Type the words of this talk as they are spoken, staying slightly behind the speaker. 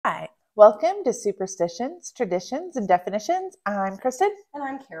Welcome to Superstitions, Traditions, and Definitions. I'm Kristen. And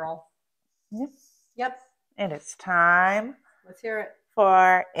I'm Carol. Yep. Yep. And it's time Let's hear it.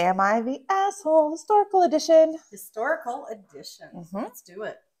 for Am I the Asshole? Historical Edition. Historical edition. Mhm. Let's do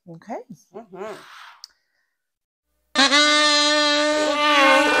it. Okay.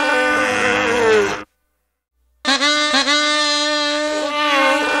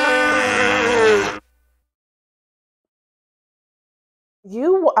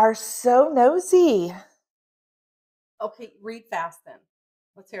 You are so nosy. Okay, read fast then.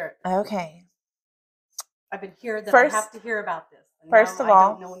 Let's hear it. Okay. I've been here that First- I have to hear about this. And first now of I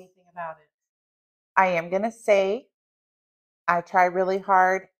all- don't know anything about it. I am going to say I try really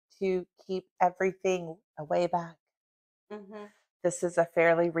hard to keep everything way back. This is a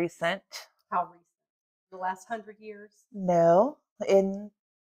fairly recent. How recent? The last 100 years? No, in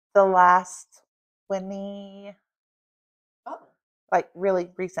the last 20, Oh, like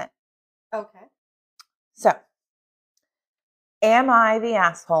really recent. okay. So, am I the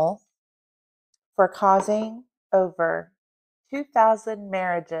asshole for causing over 2,000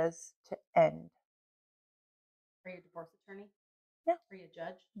 marriages to end? Are you a divorce attorney? No. Are you a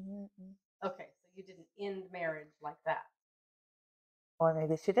judge? Mm-mm. Okay, so you didn't end marriage like that. Or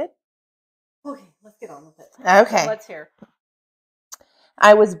maybe she did. Okay, let's get on with it. Okay. Let's hear.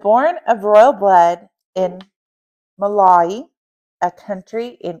 I was born of royal blood in Malawi, a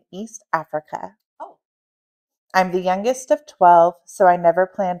country in East Africa. Oh. I'm the youngest of 12, so I never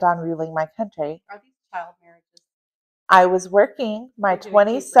planned on ruling my country. Are these child marriages? I was working my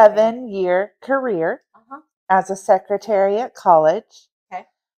 27-year career as a secretary at college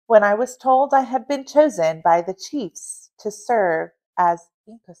when I was told I had been chosen by the chiefs to serve as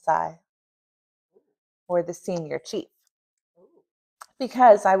Inkosi, or the senior chief,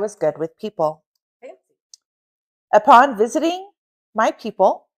 because I was good with people. Fancy. Upon visiting my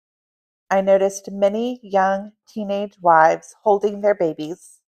people, I noticed many young teenage wives holding their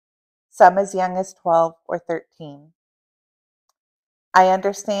babies, some as young as 12 or 13. I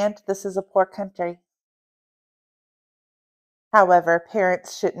understand this is a poor country. However,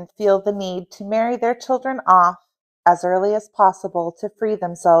 parents shouldn't feel the need to marry their children off as early as possible to free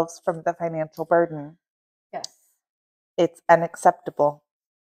themselves from the financial burden. Yes. It's unacceptable.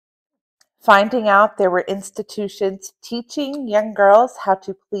 Finding out there were institutions teaching young girls how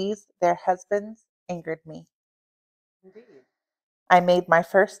to please their husbands angered me. Indeed. I made my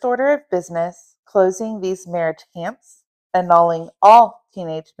first order of business closing these marriage camps, annulling all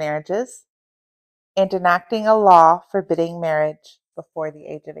teenage marriages, and enacting a law forbidding marriage before the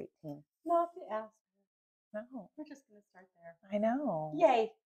age of 18. Not the asshole. No. We're just going to start there. I know.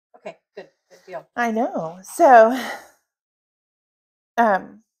 Yay. Okay, good deal. I know. So,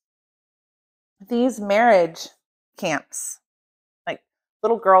 these marriage camps, like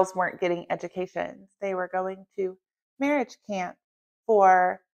little girls weren't getting educations. They were going to marriage camp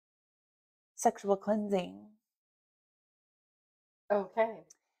for sexual cleansing. Okay.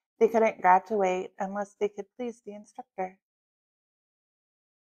 They couldn't graduate unless they could please the instructor.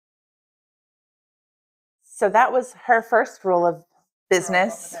 So that was her first rule of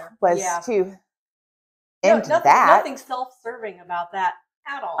business, was to end that. Nothing self-serving about that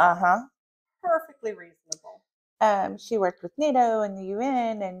at all. Perfectly reasonable. She worked with NATO and the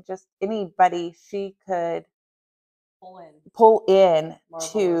UN and just anybody she could pull in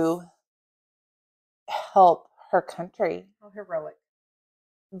to help her country. How heroic.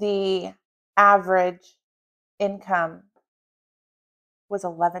 The average income was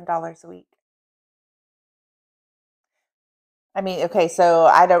 $11 a week. I mean, okay, so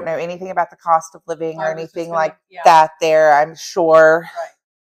I don't know anything about the cost of living or anything like that there, I'm sure.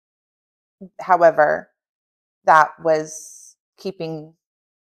 Right. However, that was keeping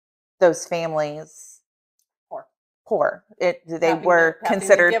those families poor. They were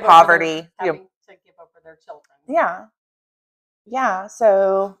considered poverty. Having to give over their children. Yeah. Yeah,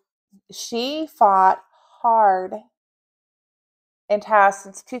 so she fought hard and has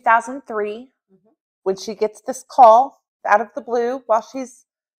since 2003, when she gets this call out of the blue while she's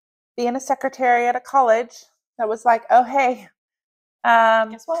being a secretary at a college that was like, oh, hey,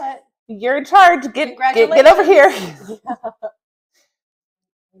 guess what? You're in charge. Get over here.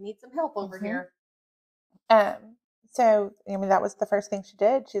 We need some help over here. So, I mean, that was the first thing she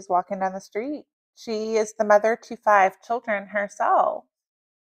did. She's walking down the street. She is the mother to 5 children herself.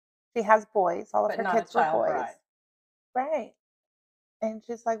 She has boys. All of her kids were boys. Bride. Right. And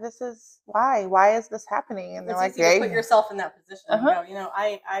she's like, this is why? Why is this happening? And they're like, easy to put yourself in that position. And go,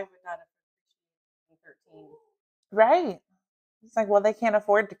 I would not have 13. Right. It's like, well, they can't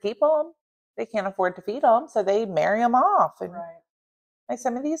afford to keep them. They can't afford to feed them. So they marry them off. And Like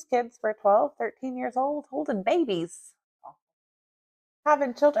some of these kids were 12, 13 years old, holding babies,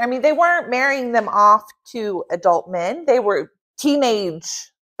 having children. I mean, they weren't marrying them off to adult men. They were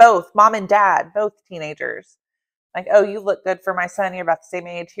teenage, both mom and dad, both teenagers. Like, oh, you look good for my son. You're about the same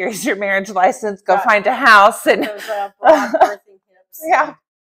age. Here's your marriage license. Go find a house. And those broad birthing hips. Yeah.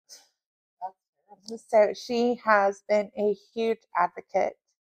 So she has been a huge advocate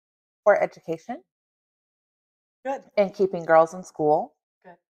for education. Good. And keeping girls in school.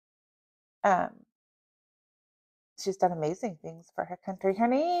 Good. She's done amazing things for her country. Her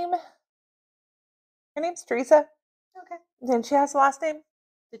name's Theresa. Okay. And she has a last name.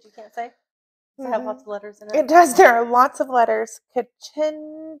 That you can't say? Does it have lots of letters in it? It does. There are lots of letters.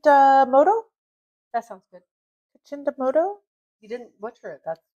 Kachindamoto? That sounds good. Kachindamoto? You didn't butcher it.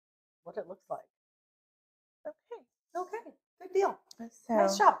 That's what it looks like. Okay. Good deal. So,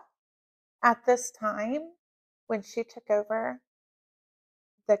 nice job. At this time, when she took over,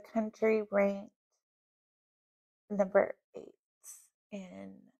 the country ranked number 8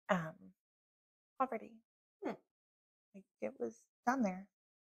 in poverty. Like it was down there.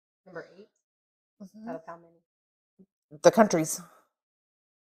 Number 8? Out of how many? The countries.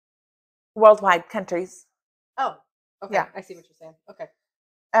 Worldwide countries. Oh, okay. Yeah. I see what you're saying. Okay.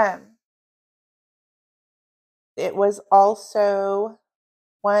 It was also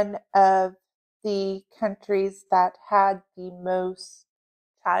one of the countries that had the most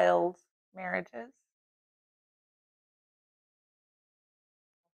child marriages.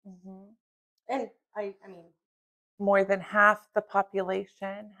 And I mean, more than half the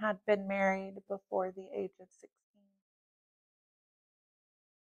population had been married before the age of 16.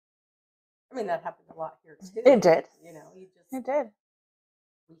 I mean, that happened a lot here too. It did. It did.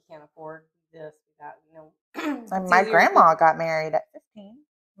 We can't afford this, that, And my grandma got married at 15.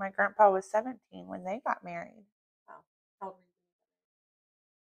 My grandpa was 17 when they got married. Wow. How old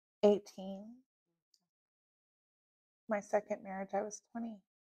were you? 18. My second marriage, I was 20.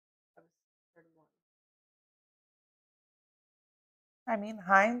 I was 31. I mean,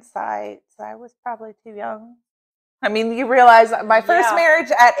 hindsight, I was probably too young. I mean, you realize my first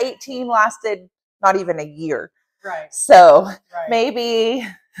marriage at 18 lasted not even a year. Right. So maybe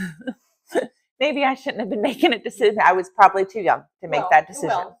I shouldn't have been making a decision. I was probably too young to make that decision.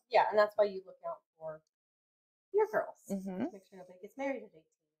 Well, yeah, and that's why you look out for your girls. Make sure nobody gets married at 18.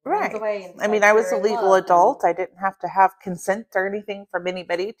 Right. I mean, I was a legal adult. I didn't have to have consent or anything from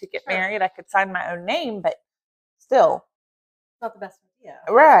anybody to get married. I could sign my own name, but still. It's not the best idea.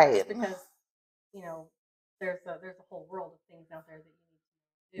 Right. Just because, there's a whole world of things out there that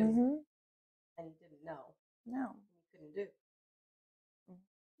you need to do. And you didn't know. No. You couldn't do.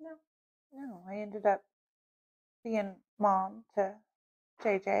 No. I ended up being mom to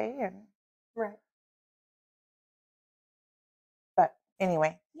JJ and But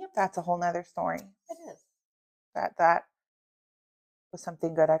anyway, that's a whole nother story. It is. That was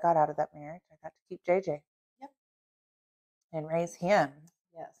something good I got out of that marriage. I got to keep JJ. Yep. And raise him.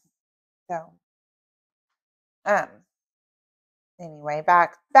 Yes. So anyway,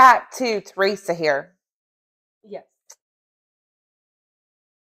 back to Theresa here. Yes.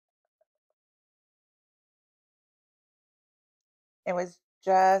 It was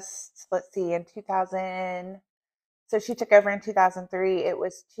just, let's see, in 2000. So she took over in 2003. It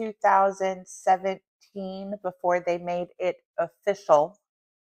was 2017 before they made it official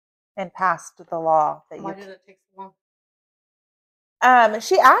and passed the law. Why did it take so long?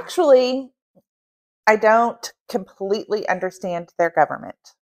 She actually, I don't completely understand their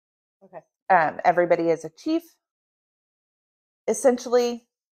government. Okay. Everybody is a chief. Essentially,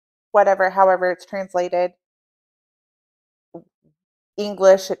 however it's translated.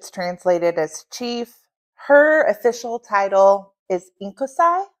 English, it's translated as chief. Her official title is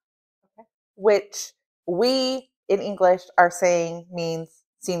Inkosi, which we in English are saying means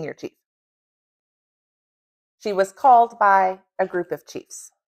senior chief. She was called by a group of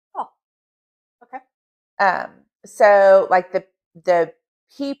chiefs. Oh, okay. So like the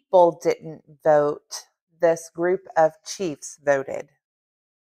people didn't vote. This group of chiefs voted.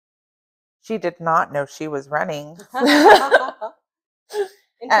 She did not know she was running.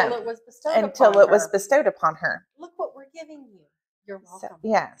 Until it was bestowed upon her. Look what we're giving you. You're welcome. So,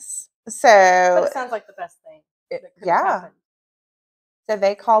 yes. But it sounds like the best thing that could have happened. So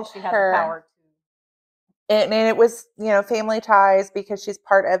they called she her. Had the power to. And it was, family ties because she's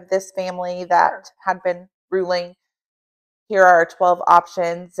part of this family that had been ruling. Here are 12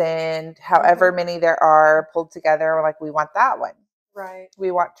 options, and however many there are pulled together, we're like, we want that one. Right.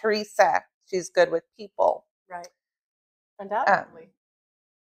 We want Theresa. She's good with people. Right. Undoubtedly.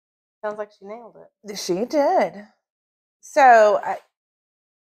 Sounds like she nailed it. She did. So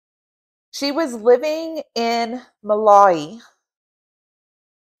She was living in Malawi,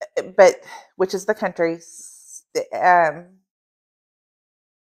 but which is the country.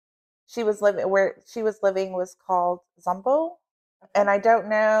 She was living where she was living was called Zombo. Okay. And I don't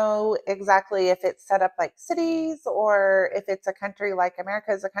know exactly if it's set up like cities or if it's a country like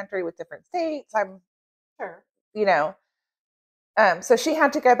America is a country with different states. I'm sure. So she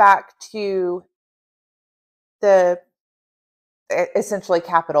had to go back to the essentially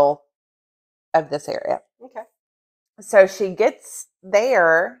capital of this area. Okay. So she gets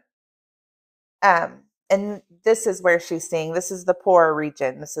there, and this is where she's seeing, this is the poor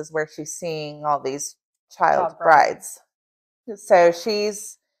region. This is where she's seeing all these child brides. So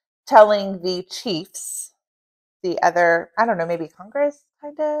she's telling the chiefs, the other, I don't know, maybe Congress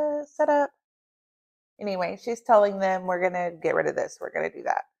kind of set up. Anyway, she's telling them, we're going to get rid of this. We're going to do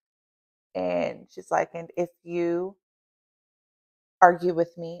that. And she's like, and if you argue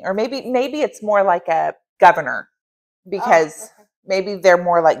with me, or maybe it's more like a governor, because maybe they're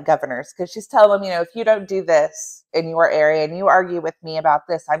more like governors, because she's telling them, if you don't do this in your area and you argue with me about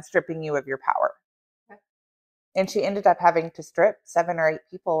this, I'm stripping you of your power. Okay. And she ended up having to strip 7 or 8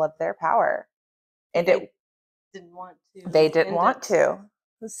 people of their power. And they didn't want to. They didn't want to.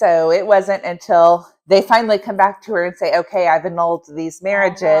 So it wasn't until they finally come back to her and say, okay, I've annulled these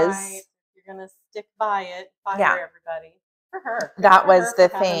marriages. Right. You're going to stick by it. Fire everybody. For her. That was the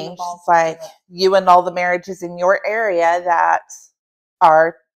thing. She's like, you annul the marriages in your area that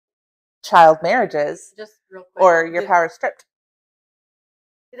are child marriages. Just real quick. Or your power is stripped.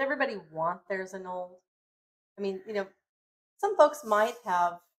 Did everybody want theirs annulled? I mean, some folks might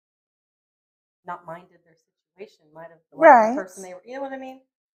have not minded their situation, might have liked the person they were, you know what I mean?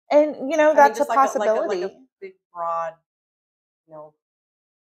 And, that's a possibility. Like a big, broad,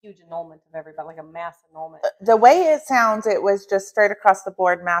 huge annulment of everybody, like a mass annulment. The way it sounds, it was just straight across the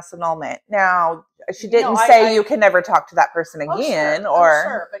board mass annulment. Now, she didn't say you can never talk to that person again,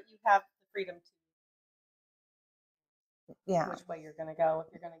 sure, but you have the freedom to which way you're going to go,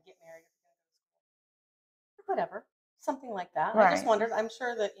 if you're going to get married, whatever, something like that. Right. I just wondered. I'm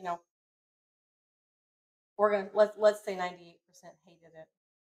sure that we're gonna let's say 98% hated it,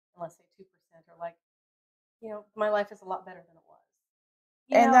 and let's say 2% are like, my life is a lot better than it was.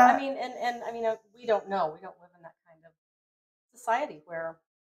 We don't know. We don't live in that kind of society where,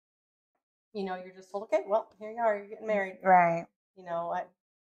 you're just told, okay, well, here you are, you're getting married. Right.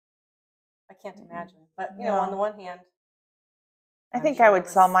 I can't imagine. But, on the one hand, I think I would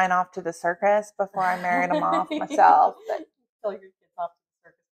sell mine off to the circus before I married them off myself. Sell your kids off to the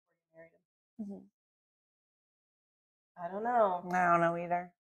circus before you married them. Mm-hmm. I don't know. I don't know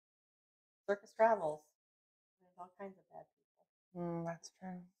either. Circus travels. There's all kinds of bad people. That's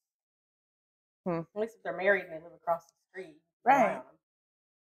true. At least if they're married and they live across the street. Right.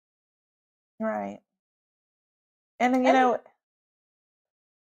 Right. And yes.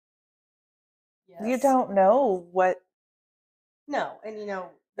 You don't know what. No, and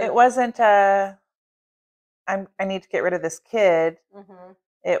it wasn't I need to get rid of this kid. Mm-hmm.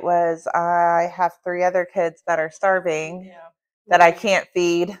 It was, I have 3 other kids that are starving that I can't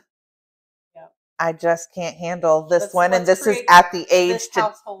feed. Yeah. I just can't handle this one, and this is at the age this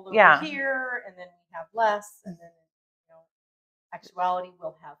household over here, and then we have less, and then actuality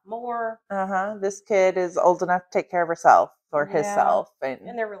we'll have more. This kid is old enough to take care of herself or himself,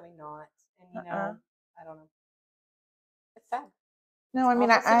 and they're really not. And I don't know. It's sad. No, I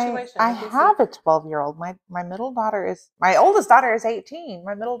mean, I have a 12-year-old. My middle daughter my oldest daughter is 18.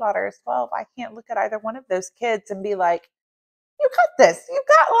 My middle daughter is 12. I can't look at either one of those kids and be like, you got this. You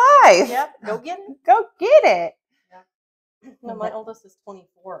got life. Yep. Go get it. Go get it. Yeah. No, my oldest is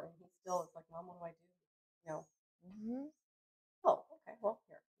 24, and he still is like, Mom, what do I do? Mm-hmm. Oh, okay. Well,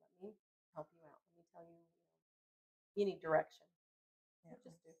 here, let me help you out. Let me tell you, you need direction. Yeah.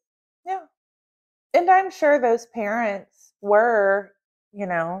 Just do. Yeah. And I'm sure those parents were,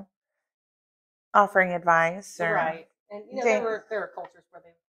 offering advice. Right. And, there are cultures where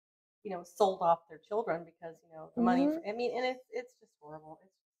they, sold off their children because, the money. And it's just horrible.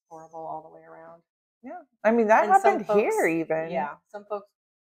 It's horrible all the way around. Yeah. I mean, that happened here even. Yeah. Some folks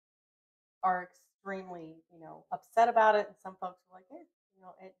are extremely, upset about it. And some folks are like,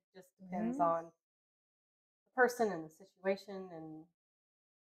 it just depends on the person and the situation and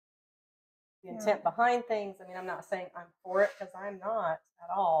the intent behind things. I mean, I'm not saying I'm for it because I'm not at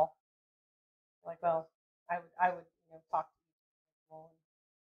all. Like, well, I would talk to people.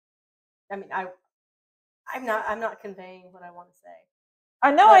 I mean, I'm not conveying what I want to say.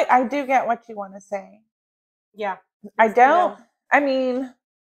 I know, I do get what you want to say. Yeah. I don't. I mean,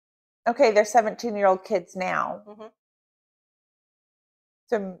 okay, they're 17-year-old kids now. Mm-hmm.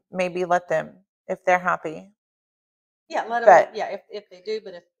 So maybe let them if they're happy. Yeah, let them. But if they do,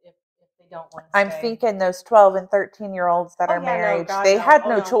 but if they don't want to I'm stay. thinking those 12 and 13-year-olds that Oh, are yeah, no, married, God, they no. had Oh,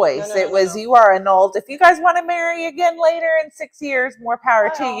 no no. choice. No, no, It no, was no. you are annulled. If you guys want to marry again later in 6 years, more power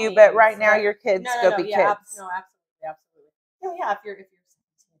By to all you. But means, right now, but your kids no, go no, be yeah, kids. no, absolutely, absolutely. No, yeah, if you're 17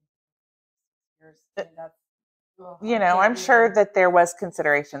 years, I mean, that's, You I know, can't I'm sure even. that there was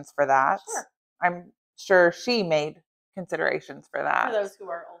considerations for that. Sure. I'm sure she made considerations for For that. those who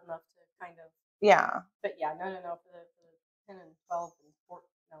are old enough to kind of. Yeah. But yeah, no, no, no, for the 10 and 12 and 14,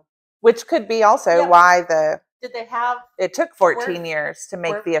 no. Which could be also Yeah. why Did they have, it took 14 years to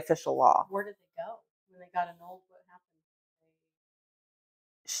make where- the official law. where did they go when they got annulled? What happened?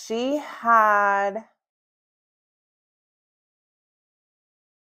 She had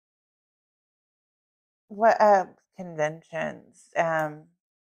what conventions.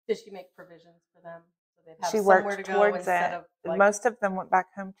 Did she make provisions for them so they'd have She somewhere worked to go towards instead it. of like? Most of them went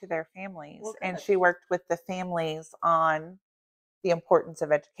back home to their families, Well, and good. she worked with the families on the importance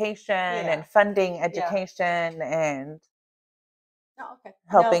of education Yeah. and funding education and Oh, okay.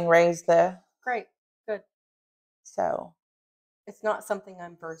 helping No, raise the. great, good. So It's not something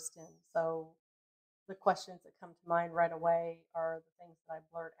I'm versed in, so the questions that come to mind right away are the things that I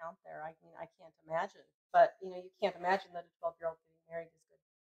blurt out there. I mean, I can't imagine, but you can't imagine that a 12-year-old getting married is good.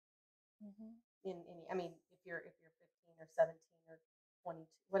 In any, I mean, if you're 15 or 17 or 22,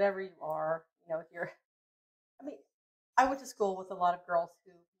 whatever you are, if you're, I mean, I went to school with a lot of girls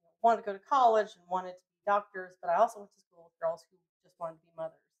who wanted to go to college and wanted to be doctors, but I also went to school with girls who just wanted to be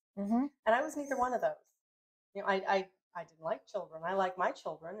mothers, and I was neither one of those. I didn't like children. I like my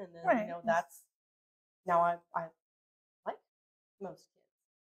children, and then Right. that's now I like most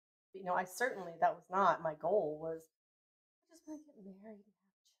kids. But, I certainly, that was not my goal. Was I just want to get married and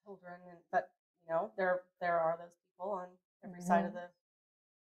have children, but there are those people on every side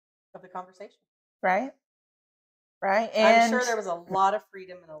of the conversation. Right. Right. I'm sure there was a lot of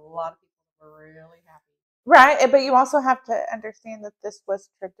freedom and a lot of people that were really happy. Right, but you also have to understand that this was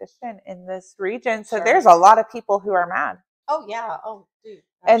tradition in this region. So Sure. there's a lot of people who are mad. Oh, yeah. Oh, dude.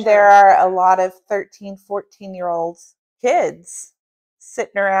 And there are a lot of 13, 14-year-old kids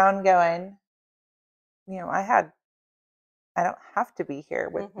sitting around going, I don't have to be here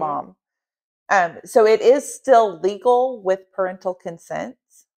with mom. So it is still legal with parental consent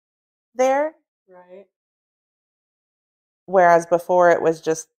there. Right. Whereas before it was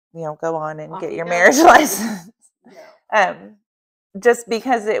just, go on and Off get you your go. marriage license. No. Just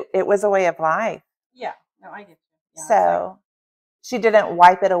because it was a way of life. Yeah. No, I get you. Yeah, So she didn't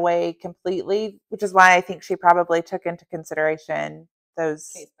wipe it away completely, which is why I think she probably took into consideration those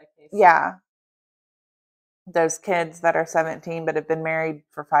case by case. Yeah. Those kids that are 17 but have been married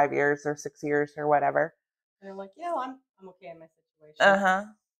for 5 years or 6 years or whatever. And they're like, I'm okay in my situation. Uh-huh.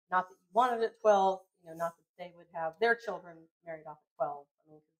 Not that you wanted at 12, not that they would have their children married off at 12.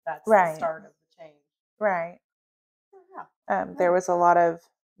 I mean, that's the start of the change. Right. Yeah. There was a lot of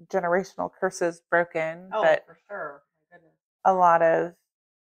generational curses broken, but for sure. My goodness. a lot of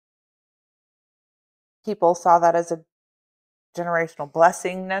people saw that as a generational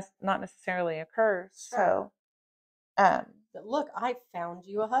blessing, not necessarily a curse. Sure. So, but look, I found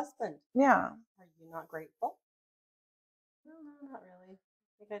you a husband. Yeah. Are you not grateful? No, not really.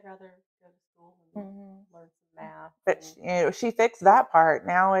 I think I'd rather go to school and learn some math. But she fixed that part.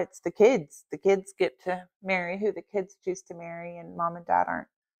 Now it's the kids. The kids get to marry who the kids choose to marry, and mom and dad aren't.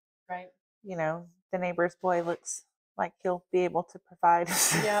 Right. The neighbor's boy looks like he'll be able to provide.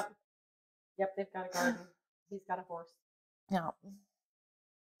 Yep. They've got a garden. He's got a horse. Yeah.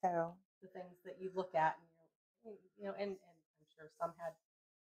 So the things that you look at, and I'm sure some had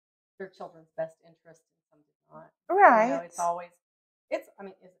their children's best interest and some did not. Right. It's always, I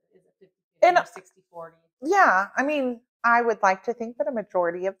mean, is it 50-50 or 60-40? Yeah. I mean, I would like to think that a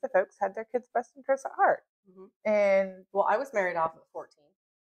majority of the folks had their kids' best interests at heart. And well, I was married off at 14,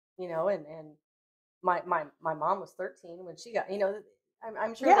 and my mom was 13 when she got,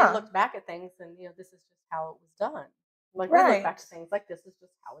 I'm sure they looked back at things and, this is just how it was done. Like we look back at things like this is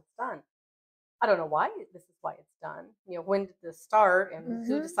just how it's done. I don't know why this is why it's done. When did this start and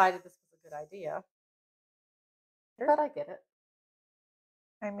who decided this was a good idea? But I get it.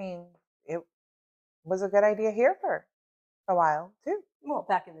 I mean, it was a good idea here for a while too. Well,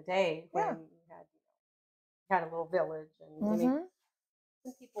 back in the day when you had a little village and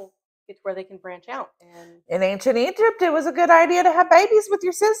people get to where they can branch out. And in ancient Egypt, it was a good idea to have babies with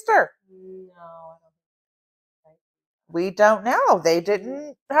your sister. No, I don't think so. We don't know. They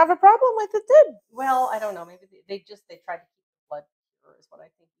didn't have a problem with it, did? Well, I don't know. Maybe they tried to keep the blood pure is what I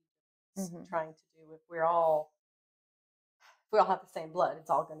think he's trying to do. If we're all we all have the same blood, it's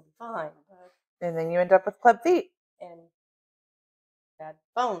all going to be fine. But, and then you end up with club feet and bad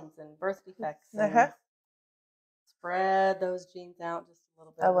bones and birth defects. And uh-huh. spread those genes out just a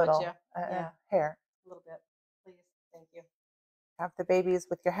little bit. A little would you? Yeah, hair. a little bit, please. Thank you. Have the babies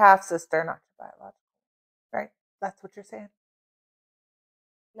with your half sister, not your biological. Right? That's what you're saying.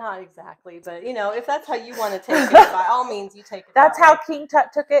 Not exactly, but if that's how you want to take it, by all means, you take it. That's how King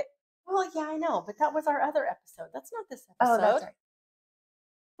Tut took it. Well, yeah, I know, but that was our other episode. That's not this episode. Oh, that's right.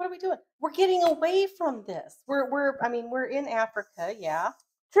 What are we doing? We're getting away from this. We're in Africa, yeah.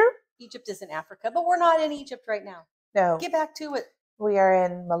 True. Egypt is in Africa, but we're not in Egypt right now. No. Get back to it. We are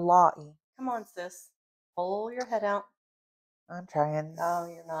in Malawi. Come on, sis. Pull your head out. I'm trying. No,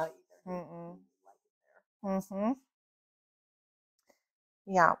 you're not either. Mm-mm. Mm-hmm.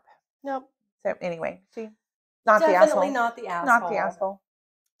 Yep. Nope. So anyway, she not definitely the asshole. Not the asshole. Not the asshole.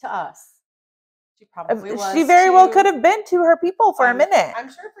 To us. She probably was. She very well could have been to her people for a minute. I'm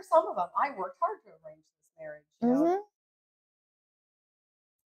sure for some of them. I worked hard to arrange this marriage. Mm-hmm.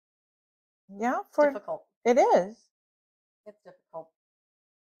 Yeah, difficult. It is. It's difficult.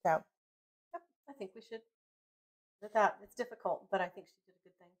 So. Yep, I think we should. With that, it's difficult, but I think she did a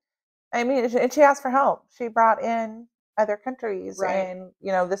good thing. I mean, and she asked for help. She brought in other countries, right. And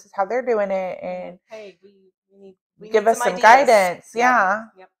this is how they're doing it, and hey, we give need us some ideas. Guidance. Yep. Yeah.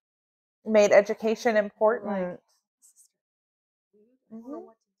 Yep. Made education important. I don't know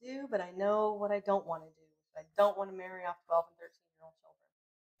what to do, but I know what I don't want to do. I don't want to marry off 12 and 13-year-old children.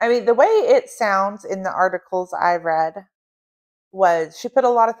 I mean, the way it sounds in the articles I read was she put a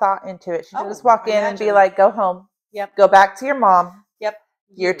lot of thought into it. She didn't just walk in and be like, go home. Yep. Go back to your mom. Yep.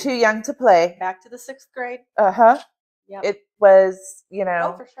 You're too young to play. Back to the 6th grade. Uh-huh. Yep. It was,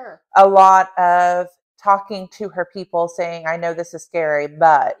 oh, for sure. a lot of talking to her people saying, I know this is scary,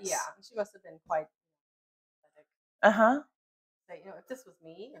 but. Yeah, she must have been quite pathetic. Uh-huh. Say, if this was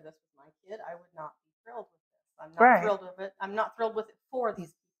me or this was my kid, I would not be thrilled with this. I'm not thrilled with it. I'm not thrilled with it for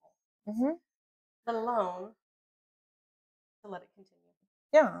these people. Mm-hmm. Let alone to let it continue.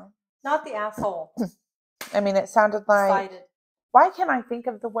 Yeah. Not the asshole. I mean, it sounded like. Decided. Why can't I think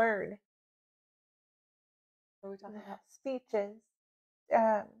of the word? What are we talking about? Speeches.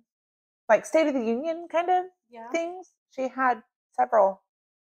 Like State of the Union kind of things. She had several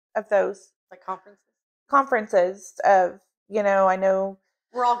of those. Like conferences? Conferences of, I know.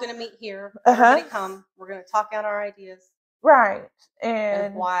 We're all going to meet here. Everybody come. We're going to talk out our ideas. Right.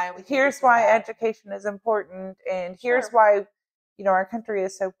 And why here's why education is important. And here's why, our country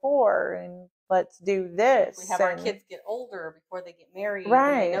is so poor. And let's do this. We have our kids get older before they get married.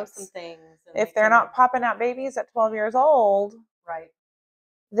 Right. And they know some things. And if they're not popping out babies at 12 years old. Right.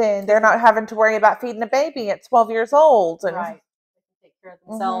 Then they're not having to worry about feeding a baby at 12 years old. And, right. They can take care of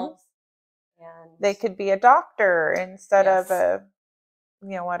themselves. Mm-hmm. And they could be a doctor instead of a,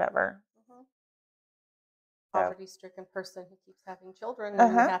 whatever. Mm-hmm. Poverty-stricken person who keeps having children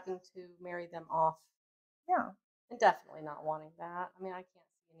and having to marry them off. Yeah. And definitely not wanting that. I mean, I can't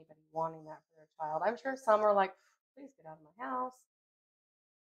see anybody wanting that for their child. I'm sure some are like, please get out of my house.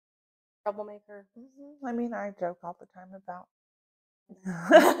 Troublemaker. Mm-hmm. I mean, I joke all the time about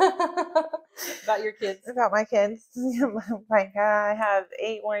your kids. About my kids. Like, I have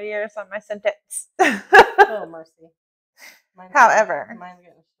 8 more years on my sentence. Oh, mercy. Mine's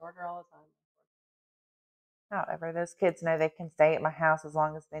getting shorter all the time. However, those kids know they can stay at my house as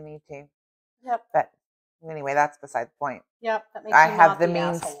long as they need to. Yep. But anyway, that's beside the point. Yep. That makes I have the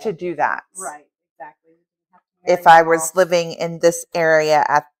means asshole. to do that. Right. Exactly. If I was living in this area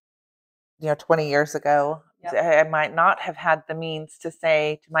at 20 years ago, I might not have had the means to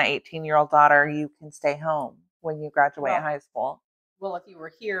say to my 18-year-old daughter, you can stay home when you graduate high school. Well, if you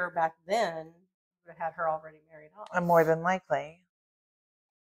were here back then, you would have had her already married off. More than likely.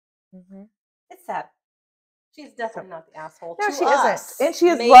 Mm-hmm. It's sad. She's definitely not the asshole. No, to she us. isn't. And she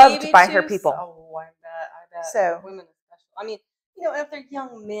is loved by her people. Oh, I bet. So, women especially. I mean, if they're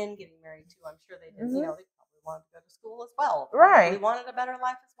young men getting married too, I'm sure they did. Mm-hmm. They probably wanted to go to school as well. Right. They wanted a better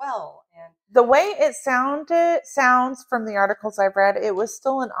life as well. And the way it sounds from the articles I've read, it was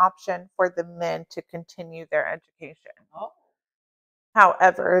still an option for the men to continue their education. Oh.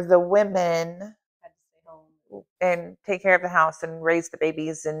 However, the women had to stay home and take care of the house and raise the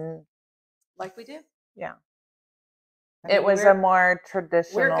babies and like we do. Yeah. It was a more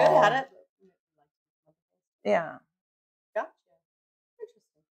traditional. We're good at it. Yeah. Gotcha.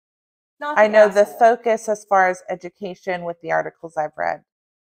 Interesting. I know the focus as far as education with the articles I've read,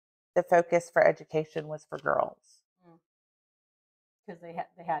 the focus for education was for girls. Because they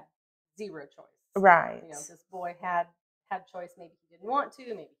had zero choice. Right. This boy had choice. Maybe he didn't want to.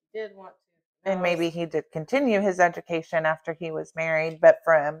 Maybe he did want to. And maybe he did continue his education after he was married, but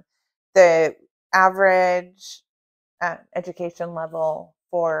from the average education level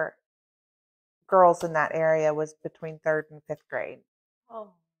for girls in that area was between 3rd and 5th grade.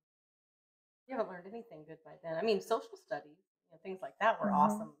 Oh, you haven't learned anything good by then. I mean, social studies, things like that were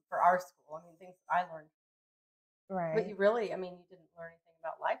awesome for our school. I mean, things I learned. Right. But you really, I mean, you didn't learn anything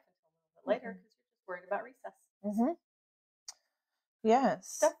about life until a little bit later because you're just worried about recess.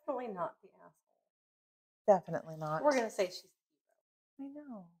 Yes. Definitely not the asshole. Definitely not. We're going to say she's the hero. I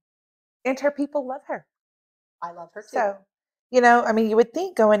know. And her people love her. I love her too. So, I mean, you would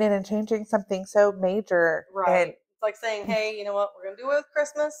think going in and changing something so major. Right. It's like saying, hey, you know what? We're going to do it with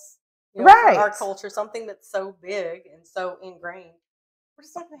Christmas. Right. For our culture, something that's so big and so ingrained. We're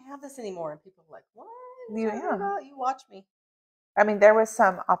just not going to have this anymore. And people are like, what? Yeah. You watch me. I mean, there was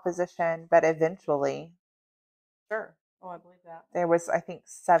some opposition, but eventually. Sure. Oh, I believe that. There was, I think,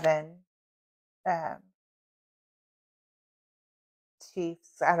 7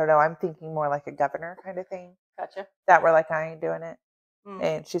 chiefs. I don't know. I'm thinking more like a governor kind of thing. Gotcha. That were like, I ain't doing it.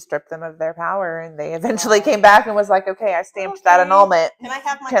 And she stripped them of their power, and they eventually came back and was like, okay, I stamped that annulment. Can I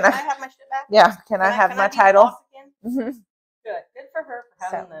have my shit back? Yeah. Can I have my title? Good. Good for her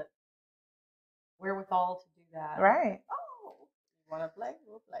for having the wherewithal to do that. Right. Oh, you want to play?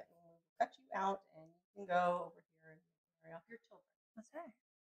 We'll play. We'll cut you out, and you can go over here and marry off your children. That's right.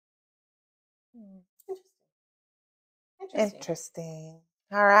 Interesting.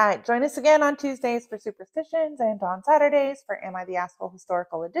 All right. Join us again on Tuesdays for Superstitions and on Saturdays for Am I the Asshole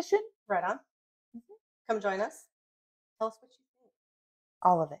Historical Edition. Right on. Come join us. Tell us what you think.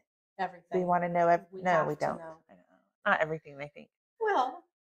 All of it. Everything. We want to know. No, we don't. I know. Not everything they think. Well,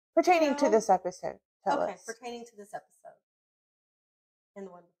 pertaining to this episode. Tell us. Pertaining to this episode. And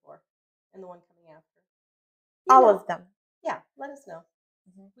the one before. And the one coming after. All of them. Yeah. Let us know.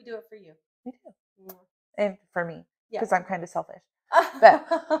 We do it for you. We do. And for me. Because I'm kind of selfish. But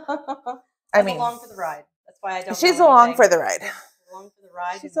I mean, along for the ride. That's why I don't. She's along for the ride. Along for the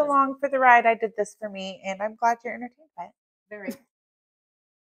ride. She's along for the ride. I did this for me, and I'm glad you're entertained by it. Very.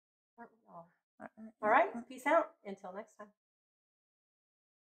 Aren't we all? All right. Peace out. Until next time.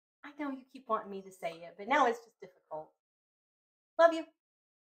 I know you keep wanting me to say it, but now it's just difficult. Love you.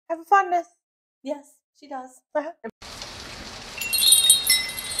 Have a fondness. Yes, she does.